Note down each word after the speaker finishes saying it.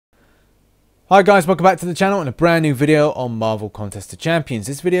Hi guys, welcome back to the channel and a brand new video on Marvel Contest of Champions.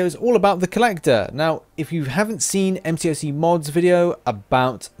 This video is all about the Collector. Now, if you haven't seen MCOC Mod's video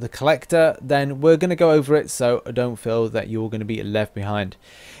about the Collector, then we're going to go over it so don't feel that you're going to be left behind.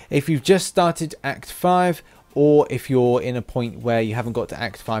 If you've just started Act 5, or if you're in a point where you haven't got to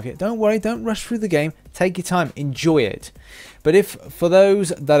Act 5 yet, don't worry, don't rush through the game. Take your time, enjoy it. But if for those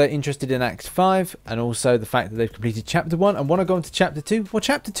that are interested in Act 5 and also the fact that they've completed Chapter 1 and want to go into Chapter 2, well,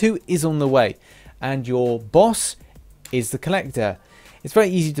 Chapter 2 is on the way and your boss is the Collector. It's very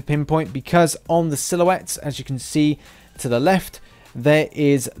easy to pinpoint because on the silhouettes, as you can see to the left, there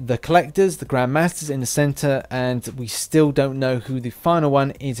is the Collectors, the Grandmasters in the center, and we still don't know who the final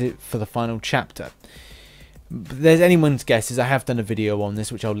one is for the final chapter. There's anyone's guesses. I have done a video on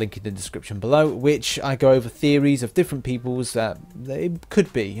this which I'll link in the description below, which I go over theories of different people's that it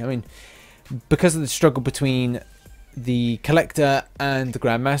could be. I mean, because of the struggle between the Collector and the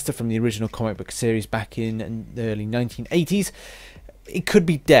Grandmaster from the original comic book series back in the early 1980s, it could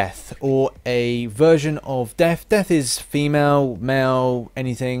be Death or a version of Death. Death is female, male,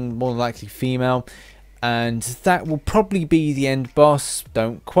 anything, more than likely female. And that will probably be the end boss.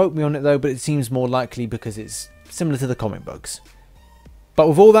 Don't quote me on it though, but it seems more likely because it's similar to the comic books. But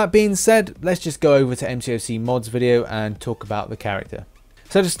with all that being said, let's just go over to MCOC Mod's video and talk about the character.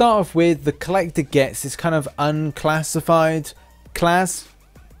 So to start off with, the Collector gets this kind of unclassified class.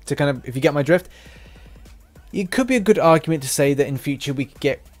 To kind of, if you get my drift, it could be a good argument to say that in future we could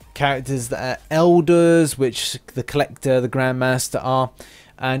get characters that are elders, which the Collector, the Grandmaster are.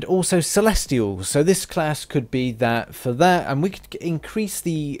 And also Celestials. So this class could be that for that, and we could increase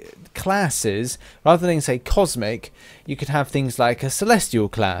the classes rather than say cosmic. You could have things like a Celestial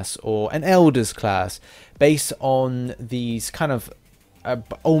class or an Elders class based on these kind of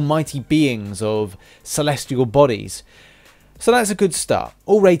almighty beings of celestial bodies. So that's a good start.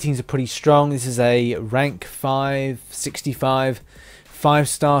 All ratings are pretty strong. This is a rank 5, 65,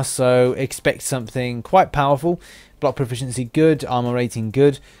 5-star, so expect something quite powerful. Block proficiency good, armor rating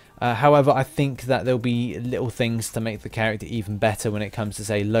good. However, I think that there'll be little things to make the character even better when it comes to,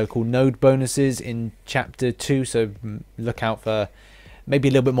 say, local node bonuses in Chapter 2. So look out for maybe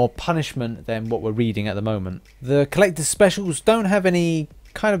a little bit more punishment than what we're reading at the moment. The Collector specials don't have any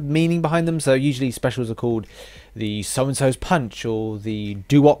kind of meaning behind them. So usually specials are called the so-and-so's punch or the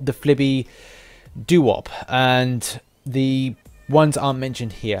doo-wop the flibby doo-wop. And the ones aren't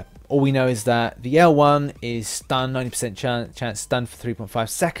mentioned here. All we know is that the L1 is stun, 90% chance stun for 3.5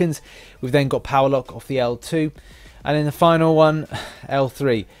 seconds. We've then got power lock off the L2. And in the final one,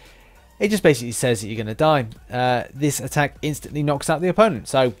 L3, it just basically says that you're going to die. This attack instantly knocks out the opponent.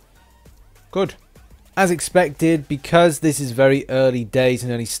 So, good. As expected, because this is very early days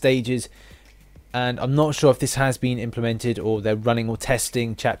and early stages, and I'm not sure if this has been implemented or they're running or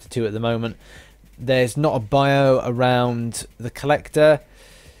testing Chapter 2 at the moment, there's not a bio around the Collector.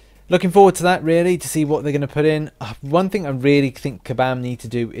 Looking forward to that, really, to see what they're going to put in. One thing I really think Kabam need to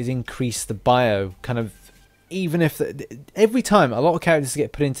do is increase the bio. Kind of, even if every time a lot of characters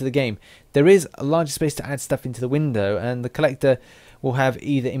get put into the game, there is a larger space to add stuff into the window, and the Collector will have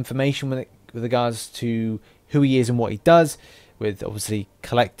either information with regards to who he is and what he does, with obviously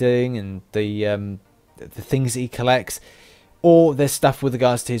collecting and the things that he collects, or there's stuff with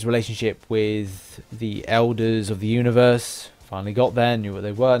regards to his relationship with the elders of the universe. Finally got there, knew what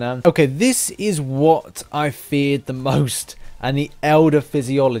they were now. Okay, this is what I feared the most, and the Elder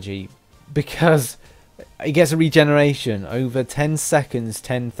Physiology, because it gets a regeneration over 10 seconds,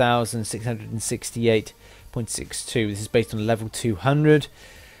 10,668.62. This is based on level 200.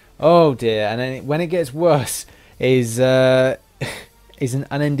 Oh dear, and then when it gets worse is an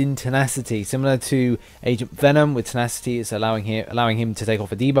unending tenacity, similar to Agent Venom. With tenacity, it's allowing him to take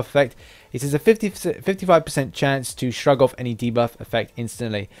off a debuff effect. It has a 55% chance to shrug off any debuff effect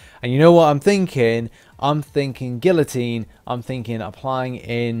instantly. And you know what I'm thinking? I'm thinking guillotine. I'm thinking applying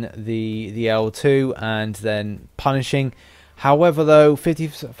in the L2 and then punishing. However, though,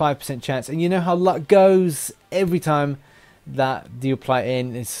 55% chance, and you know how luck goes. Every time that you apply it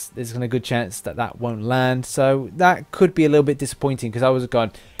in, there's a good chance that that won't land. So that could be a little bit disappointing, because I was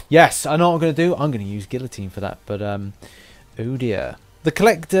going, yes, I know what I'm going to do. I'm going to use guillotine for that. But oh dear. The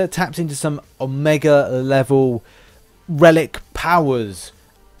Collector taps into some Omega level relic powers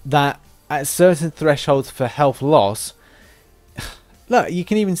that at certain thresholds for health loss, look, you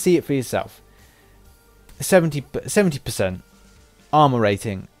can even see it for yourself. 70% armor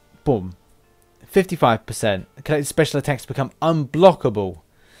rating, boom. 55%. Collected special attacks become unblockable.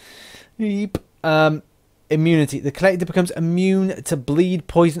 Immunity. The Collector becomes immune to bleed,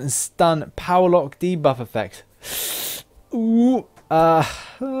 poison, and stun. Power lock debuff effect. Ooh.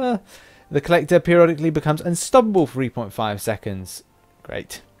 The collector periodically becomes unstoppable for 3.5 seconds.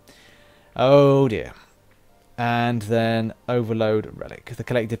 Great. Oh dear. And then Overload Relic. The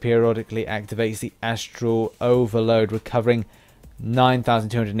collector periodically activates the Astral Overload, recovering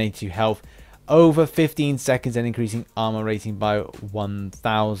 9,282 health over 15 seconds and increasing armor rating by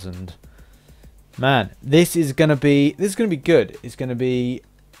 1,000. Man, this is gonna be good. It's gonna be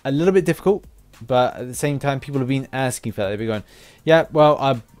a little bit difficult, but at the same time, people have been asking for that. They've been going, yeah,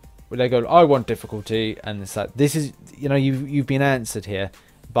 well, they go, I want difficulty, and it's like, this is, you know, you've been answered here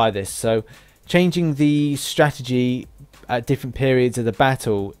by this. So changing the strategy at different periods of the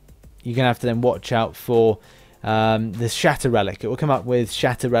battle, you're gonna have to then watch out for the Shatter Relic. It will come up with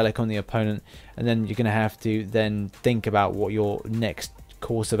Shatter Relic on the opponent, and then you're gonna have to then think about what your next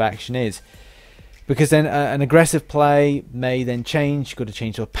course of action is. Because then an aggressive play may then change. You've got to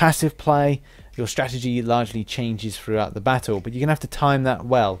change your passive play. Your strategy largely changes throughout the battle, but you're going to have to time that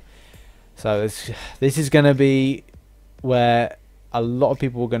well. So this is going to be where a lot of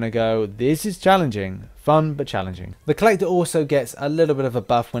people are going to go, this is challenging. Fun, but challenging. The collector also gets a little bit of a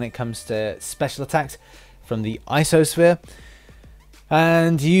buff when it comes to special attacks from the Isosphere.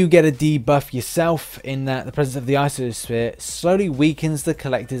 And you get a debuff yourself in that the presence of the Isosphere slowly weakens the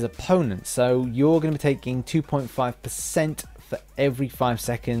collector's opponent. So you're going to be taking 2.5% for every 5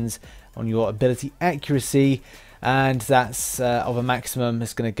 seconds on your ability accuracy. And that's of a maximum.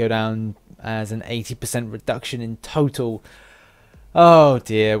 It's going to go down as an 80% reduction in total. Oh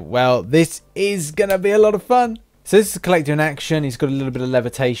dear. Well, this is going to be a lot of fun. So this is a collector in action. He's got a little bit of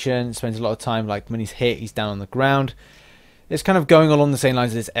levitation. Spends a lot of time, like when he's hit, he's down on the ground. It's kind of going along the same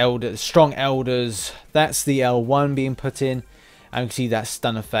lines as this strong elders. That's the L1 being put in, and you can see that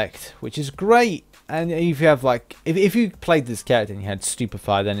stun effect, which is great. And if you have like, if you played this character and you had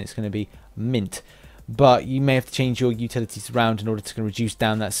Stupefy, then it's going to be mint. But you may have to change your utilities around in order to reduce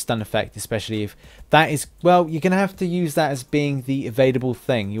down that stun effect, especially if that is, well, you're going to have to use that as being the evadable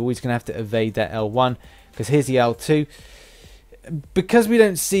thing. You're always going to have to evade that L1, because here's the L2. Because we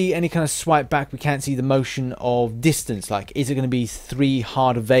don't see any kind of swipe back, we can't see the motion of distance. Like, is it going to be 3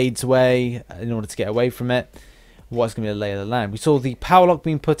 hard evades away in order to get away from it? What's going to be the lay of the land? We saw the power lock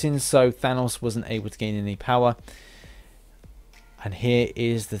being put in, so Thanos wasn't able to gain any power. And here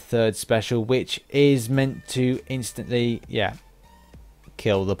is the third special, which is meant to instantly, yeah,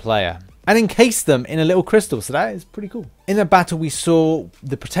 kill the player and encase them in a little crystal. So that is pretty cool. In a battle, we saw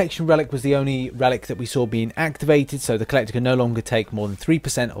the protection relic was the only relic that we saw being activated, so the collector can no longer take more than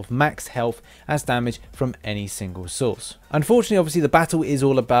 3% of max health as damage from any single source. Unfortunately, obviously, the battle is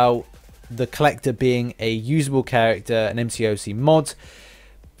all about the collector being a usable character, an MCOC mod,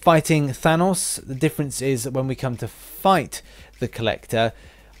 fighting Thanos. The difference is that when we come to fight the collector,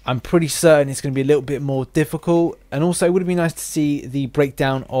 I'm pretty certain it's going to be a little bit more difficult. And also, it would be nice to see the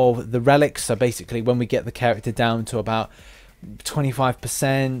breakdown of the relics. So basically, when we get the character down to about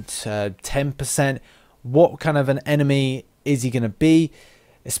 25%, 10%, what kind of an enemy is he going to be?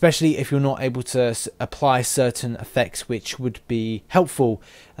 Especially if you're not able to apply certain effects which would be helpful.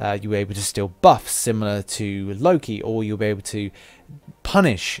 You're able to steal buffs similar to Loki, or you'll be able to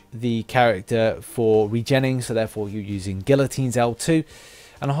punish the character for regenning, so therefore you're using Guillotine's L2,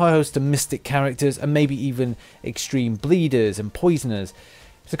 and a whole host of mystic characters, and maybe even extreme bleeders and poisoners.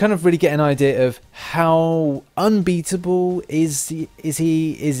 So kind of really get an idea of how unbeatable is he? Is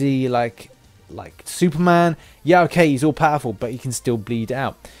he like Superman? Yeah, okay, he's all powerful, but he can still bleed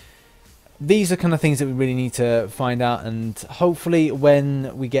out. These are kind of things that we really need to find out, and hopefully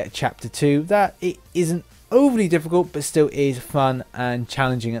when we get chapter 2, that it isn't overly difficult, but still is fun and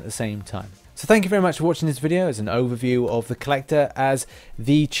challenging at the same time. So thank you very much for watching this video as an overview of the collector as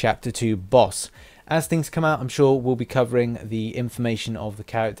the chapter 2 boss. As things come out, I'm sure we'll be covering the information of the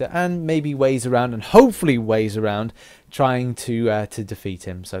character and maybe ways around, and hopefully ways around, trying to defeat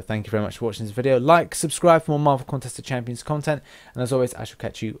him. So thank you very much for watching this video. Like, subscribe for more Marvel Contest of Champions content, and as always, I shall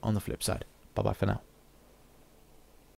catch you on the flip side. Bye bye for now.